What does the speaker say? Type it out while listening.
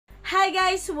Hi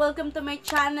guys! Welcome to my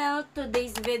channel.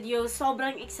 Today's video,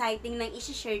 sobrang exciting nang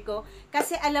isi-share ko.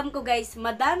 Kasi alam ko guys,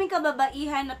 madaming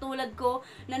kababaihan na tulad ko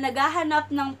na naghahanap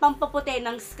ng pampaputi,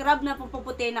 ng scrub na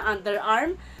pampaputi ng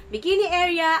underarm, bikini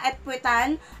area at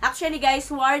puwetan. Actually guys,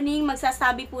 warning,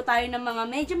 magsasabi po tayo ng mga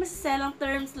medyo masiselang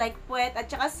terms like puwet at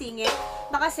saka singit.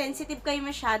 Baka sensitive kayo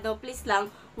masyado, please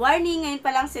lang. Warning, ngayon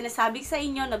pa lang sinasabi sa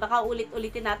inyo na baka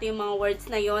ulit-ulitin natin yung mga words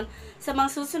na yon sa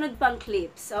mga susunod pang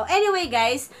clips. So anyway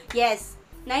guys, yes,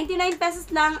 99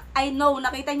 pesos lang. I know,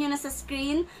 nakita nyo na sa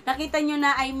screen, nakita nyo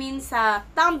na sa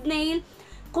thumbnail.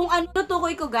 Kung ano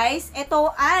tukoy ko guys, ito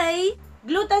ay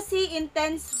Gluta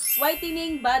Intense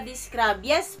Whitening Body Scrub.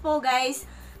 Yes po guys,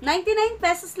 99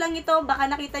 pesos lang ito. Baka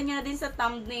nakita nyo na din sa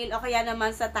thumbnail o kaya naman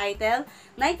sa title.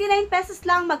 99 pesos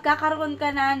lang, magkakaroon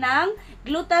ka na ng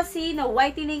Gluta na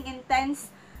Whitening Intense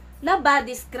na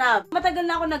Body Scrub. Matagal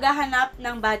na ako naghahanap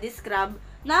ng body scrub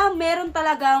na meron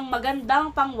talagang magandang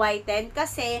pang whiten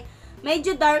kasi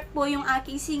medyo dark po yung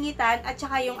aking singitan at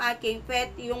saka yung aking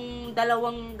puwet, yung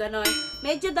dalawang ganon.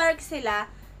 Medyo dark sila.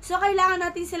 So, kailangan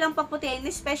natin silang paputiin,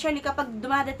 especially kapag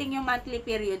dumadating yung monthly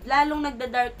period. Lalong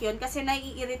nagda-dark yun kasi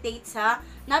nai-irritate sa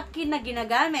napkin na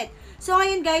ginagamit. So,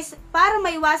 ngayon guys, para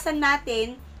maiwasan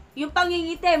natin yung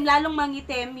pangingitim, lalong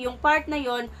mangitim, yung part na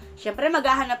yon, syempre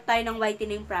maghahanap tayo ng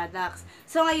whitening products.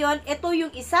 So, ngayon, ito yung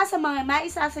isa sa mga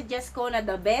maisasuggest ko na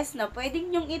the best na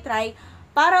pwedeng nyong itry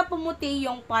para pumuti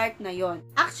yung part na yon.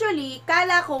 Actually,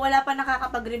 kala ko wala pa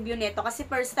nakakapag-review nito kasi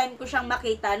first time ko siyang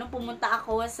makita nung pumunta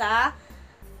ako sa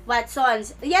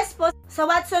Watsons. Yes po, sa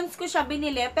Watsons ko siya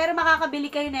binili, pero makakabili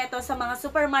kayo nito sa mga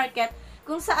supermarket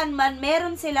kung saan man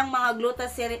meron silang mga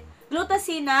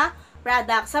Glutacina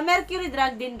product. Sa Mercury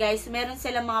Drug din guys, meron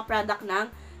silang mga product ng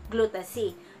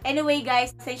Glutaci. Anyway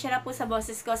guys, pasensya na po sa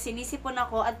boses ko, sinisipon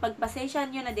ako at pagpasensya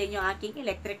nyo na din yung aking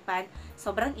electric fan.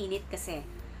 Sobrang init kasi.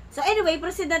 So anyway,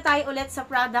 proceed na tayo ulit sa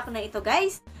product na ito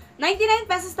guys. 99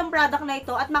 pesos tong product na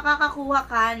ito at makakakuha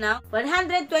ka ng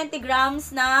 120 grams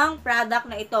ng product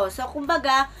na ito. So,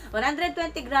 kumbaga, 120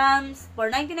 grams for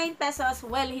 99 pesos,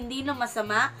 well, hindi na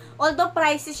masama. Although,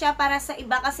 pricey siya para sa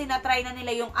iba kasi na-try na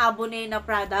nila yung Abone na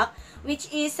product, which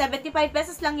is 75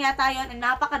 pesos lang yata yun and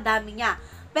napakadami niya.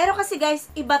 Pero kasi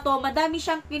guys, iba to, madami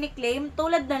siyang kiniklaim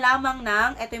tulad na lamang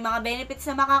ng, ito yung mga benefits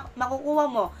na makukuha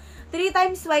mo. 3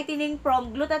 times whitening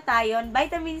from glutathione,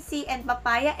 vitamin C, and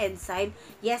papaya enzyme.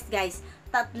 Yes guys,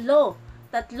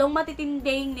 tatlong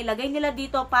matitinding nilagay nila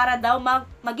dito para daw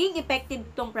maging effective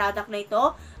itong product na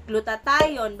ito.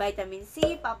 Glutathione, vitamin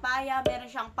C, papaya,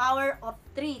 meron siyang power of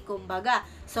 3, kumbaga.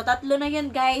 So, tatlo na yun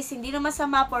guys, hindi na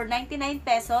masama for 99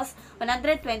 pesos,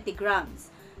 120 grams.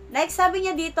 Next, sabi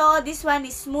niya dito, this one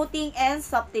is smoothing and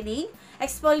softening,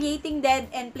 exfoliating dead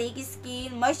and flaky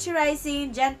skin,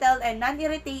 moisturizing, gentle and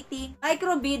non-irritating,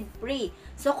 microbead free.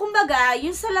 So, kumbaga,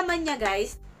 yung sa laman niya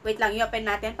guys, wait lang, i-open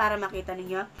natin para makita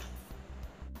ninyo.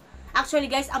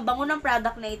 Actually guys, ang bango ng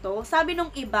product na ito, sabi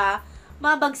nung iba,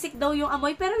 mabagsik daw yung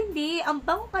amoy, pero hindi, ang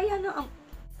bango kaya ng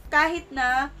kahit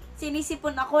na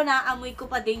sinisipon ako na amoy ko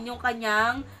pa din yung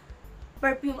kanyang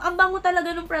perfume. Ang bango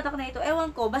talaga ng product na ito. Ewan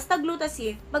ko, basta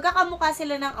Glutaci, magkakamukha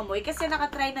sila ng amoy kasi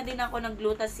nakatry na din ako ng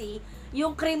Glutaci.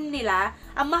 Yung cream nila,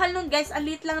 ang mahal nun guys, ang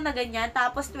liit lang na ganyan,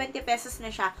 tapos 20 pesos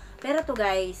na siya. Pero to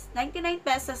guys, 99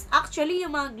 pesos. Actually,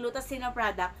 yung mga Glutaci na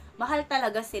product, mahal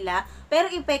talaga sila. Pero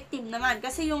effective naman.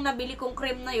 Kasi yung nabili kong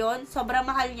cream na yon, sobrang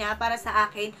mahal niya para sa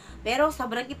akin. Pero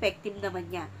sobrang effective naman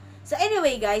niya. So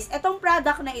anyway guys, etong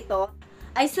product na ito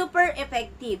ay super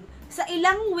effective. Sa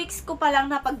ilang weeks ko pa lang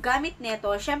na paggamit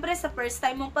nito, syempre sa first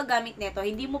time mong paggamit nito,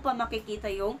 hindi mo pa makikita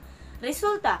yung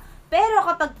resulta. Pero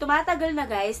kapag tumatagal na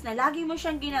guys, na lagi mo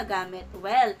siyang ginagamit,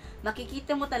 well,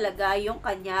 makikita mo talaga yung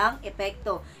kanyang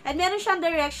epekto. And meron siyang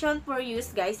direction for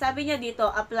use guys. Sabi niya dito,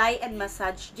 apply and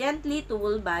massage gently to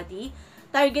whole body,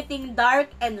 targeting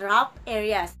dark and rough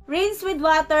areas. Rinse with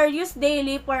water, use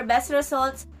daily for best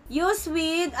results. Use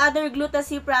with other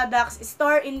Glutaci products.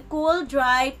 Store in cool,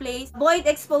 dry place. Avoid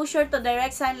exposure to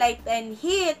direct sunlight and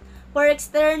heat for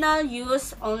external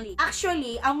use only.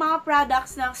 Actually, ang mga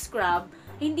products ng scrub,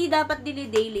 hindi dapat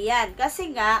dini-daily yan.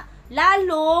 Kasi nga,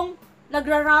 lalong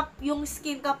nagra-wrap yung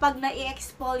skin kapag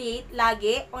na-exfoliate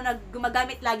lagi o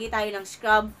gumagamit lagi tayo ng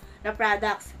scrub na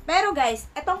products. Pero guys,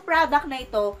 etong product na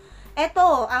ito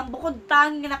ang bukod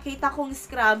tanging nakita kong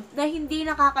scrub na hindi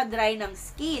nakaka-dry ng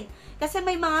skin. Kasi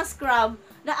may mga scrub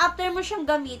na after mo siyang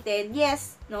gamitin,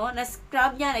 yes, no,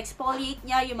 na-scrub niya, na-exfoliate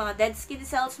niya yung mga dead skin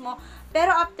cells mo.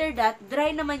 Pero after that,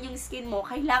 dry naman yung skin mo,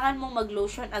 kailangan mong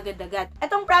mag-lotion agad-agad.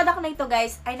 Etong product na ito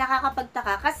guys, ay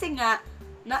nakakapagtaka kasi nga,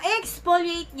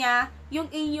 na-exfoliate niya yung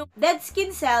inyong dead skin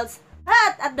cells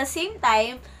at the same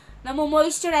time,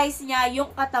 Namomoisturize niya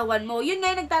yung katawan mo. Yun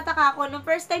nga yung nagtataka ako, nung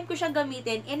first time ko siyang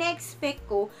gamitin, ina-expect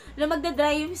ko na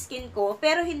magda-dry yung skin ko,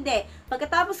 pero hindi.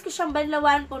 Pagkatapos ko siyang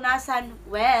banlawan, punasan,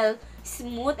 well,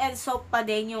 smooth and soft pa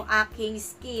din yung aking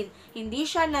skin. Hindi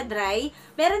siya na-dry.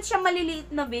 Meron siyang maliliit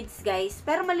na beads, guys,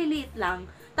 pero maliliit lang.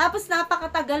 Tapos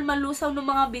napakatagal malusaw ng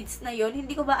mga beads na yon.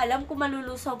 Hindi ko ba alam kung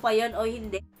malulusaw pa yon o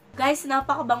hindi. Guys,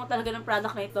 napakabango talaga ng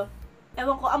product na ito.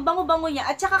 Ewan ko, ang bango-bango niya.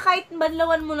 At saka kahit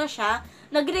banlawan mo na siya,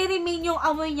 nagre-remain yung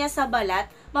amoy niya sa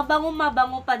balat,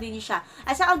 mabango-mabango pa din siya.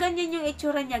 At saka ganyan yung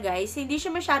itsura niya, guys. Hindi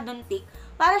siya masyadong thick.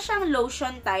 Para siyang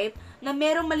lotion type na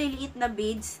merong maliliit na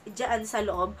beads dyan sa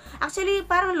loob. Actually,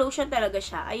 parang lotion talaga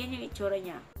siya. Ayun yung itsura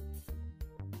niya.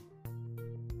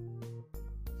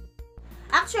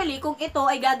 Actually, kung ito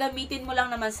ay gagamitin mo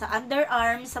lang naman sa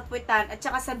underarm, sa puwetan, at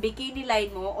saka sa bikini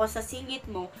line mo o sa singit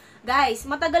mo, guys,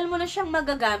 matagal mo na siyang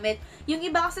magagamit. Yung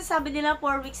iba kasi sabi nila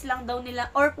 4 weeks lang daw nila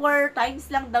or 4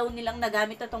 times lang daw nilang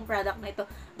nagamit itong product na ito.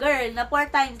 Girl, na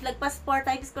 4 times, lagpas 4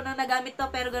 times ko na nagamit to,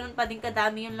 pero ganun pa din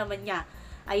kadami yung laman niya.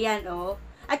 Ayan, oh.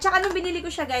 At saka nung binili ko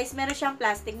siya, guys, meron siyang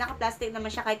plastic. Naka-plastic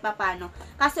naman siya kahit papano.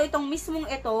 Kaso itong mismong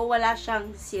ito, wala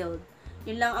siyang sealed.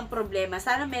 Yun lang ang problema.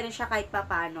 Sana meron siya kahit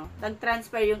papano.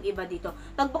 Nag-transfer yung iba dito.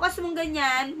 Pagbukas mong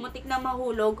ganyan, mutik na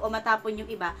mahulog o matapon yung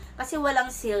iba kasi walang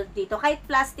sealed dito. Kahit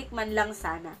plastic man lang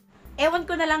sana. Ewan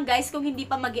ko na lang, guys, kung hindi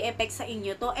pa mag-e-effect sa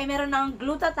inyo to. Meron ng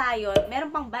glutathione,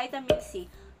 meron pang vitamin C,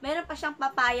 meron pa siyang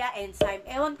papaya enzyme.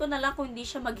 Ewan ko na lang kung hindi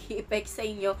siya mag-e-effect sa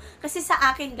inyo. Kasi sa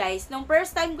akin, guys, nung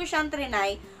first time ko siyang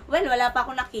trinay, well, wala pa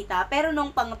ako nakita. Pero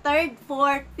nung pang 3rd,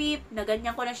 4th, 5th, na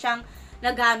ganyan ko na siyang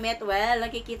nagamit, well,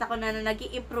 nakikita ko na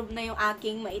nag-i-improve na yung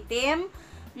aking maitim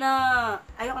na,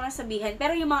 ayoko na sabihin,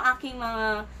 pero yung mga aking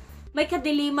mga may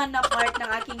kadiliman na part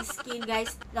ng aking skin,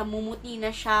 guys, namumuti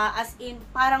na siya, as in,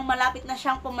 parang malapit na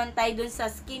siyang pumantay dun sa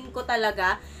skin ko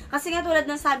talaga, kasi nga tulad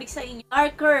ng sabi ko sa inyo,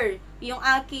 darker yung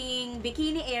aking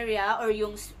bikini area, or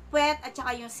yung sweat, at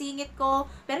saka yung singit ko,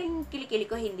 pero yung kilikili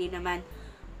ko, hindi naman.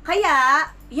 Kaya,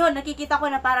 yun, nakikita ko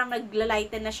na parang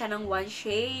naglalighten na siya ng one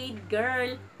shade,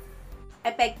 girl.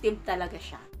 Effective talaga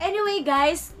siya. Anyway,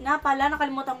 guys, nga pala,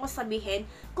 nakalimutan ko sabihin,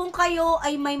 kung kayo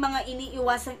ay may mga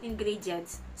iniiwasang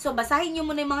ingredients, so basahin nyo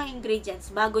muna yung mga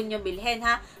ingredients bago nyo bilhin,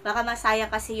 ha? Baka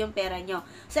masayang kasi yung pera nyo.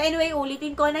 So anyway,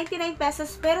 ulitin ko, 99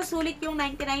 pesos, pero sulit yung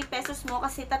 99 pesos mo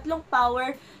kasi 3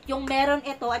 power yung meron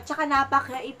ito at saka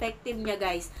napaka-effective niya,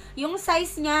 guys. Yung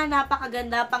size niya,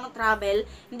 napakaganda pang travel,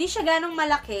 hindi siya ganong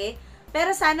malaki.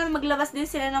 Pero sana maglabas din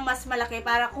sila ng mas malaki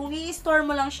para kung i-store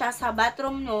mo lang siya sa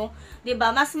bathroom mo, 'di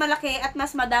ba? Mas malaki at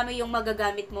mas madami yung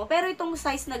magagamit mo. Pero itong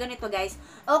size na ganito, guys,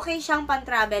 okay siyang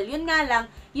pan-travel. Yun nga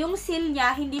lang, yung seal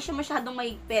niya hindi siya masyadong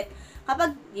mahigpit.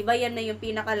 Kapag 'di ba yan na yung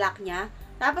pinaka-lock niya,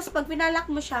 tapos pag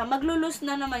pinalock mo siya, maglo-loose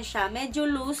na naman siya. Medyo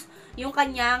loose yung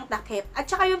kanyang takip. At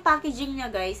saka yung packaging niya,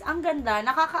 guys, ang ganda,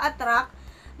 nakaka-attract,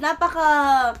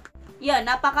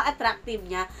 napaka-attractive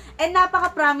niya. And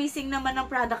napaka-promising naman ng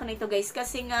product na ito, guys.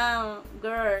 Kasi nga,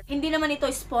 girl, hindi naman ito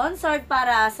sponsored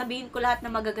para sabihin ko lahat na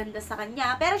magaganda sa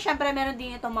kanya. Pero syempre, meron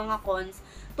din itong mga cons.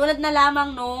 Tulad na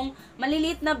lamang nung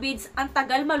maliliit na beads, ang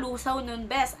tagal malusaw nun,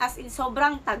 best. As in,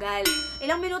 sobrang tagal.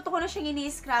 Ilang minuto ko na siyang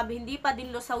ini-scrub, hindi pa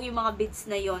din lusaw yung mga beads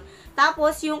na yon.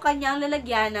 Tapos, yung kanyang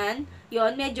lalagyanan,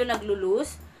 yon medyo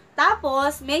naglulus.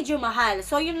 Tapos, medyo mahal.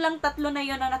 So, yun lang tatlo na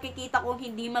yun na nakikita kong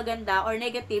hindi maganda or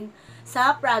negative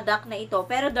sa product na ito.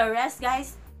 Pero the rest,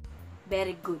 guys,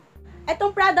 very good.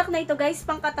 Etong product na ito, guys,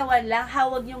 pang katawan lang.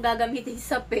 Huwag niyong gagamitin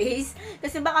sa face.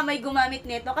 Kasi baka may gumamit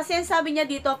nito. Kasi ang sabi niya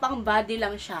dito, pang body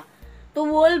lang siya. To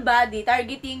whole body,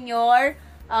 targeting your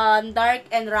dark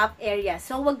and rough area.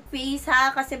 So, wag face, ha.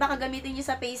 Kasi baka gamitin niyo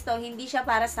sa face to, hindi siya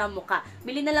para sa mukha.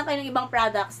 Bili na lang kayo ng ibang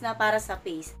products na para sa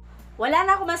face. Wala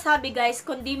na ako masabi, guys,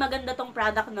 kundi maganda tong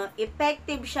product, no.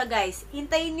 Effective siya, guys.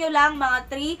 Hintayin nyo lang mga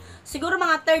 3, siguro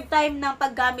mga 3rd time ng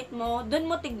paggamit mo, dun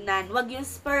mo tignan. Wag yung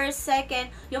first,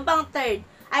 second, yung pang 3rd.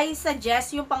 I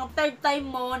suggest yung pang 3rd time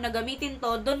mo na gamitin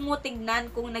to, dun mo tignan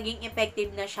kung naging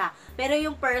effective na siya. Pero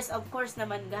yung first, of course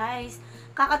naman, guys,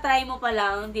 kakatry mo pa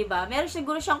lang, 'di ba? Meron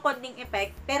siguro siyang konting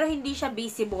effect, pero hindi siya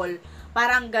visible.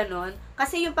 Parang ganon.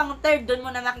 Kasi yung pang 3rd, dun mo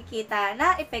na makikita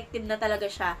na effective na talaga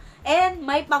siya. And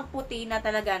may pangputi na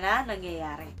talaga na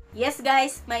nangyayari. Yes,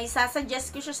 guys, may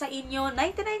sasuggest ko siya sa inyo.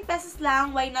 99 pesos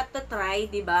lang, why not to try,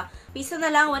 diba? Piso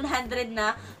na lang, 100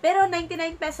 na. Pero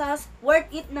 99 pesos, worth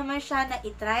it naman siya na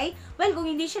itry. Well, kung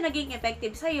hindi siya naging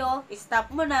effective sa'yo, stop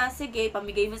mo na. Sige,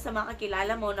 pamigay mo sa mga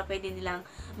kakilala mo na pwede nilang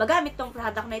magamit tong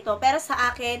product na ito. Pero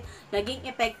sa akin, naging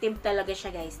effective talaga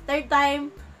siya, guys. 3rd time,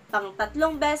 pang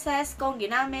 3 beses kong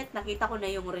ginamit, nakita ko na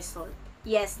yung result.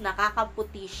 Yes,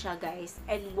 nakakaputi siya, guys.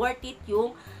 And worth it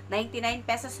yung 99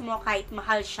 pesos mo kahit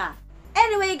mahal siya.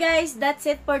 Anyway guys, that's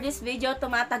it for this video.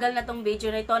 Tumatagal na tong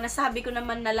video na ito. Nasabi ko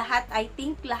naman na lahat, I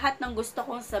think lahat ng gusto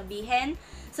kong sabihin.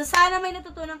 So sana may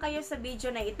natutunan kayo sa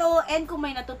video na ito. And kung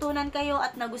may natutunan kayo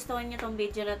at nagustuhan nyo tong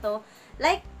video na to,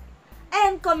 like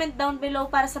and comment down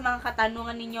below para sa mga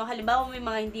katanungan ninyo. Halimbawa may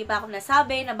mga hindi pa ako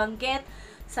nasabi, nabanggit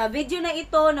sa video na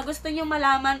ito na gusto nyo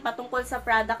malaman patungkol sa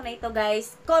product na ito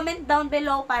guys. Comment down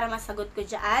below para masagot ko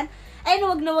dyan. And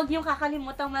huwag na huwag nyo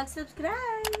kakalimutang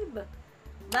mag-subscribe.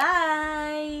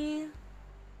 Bye!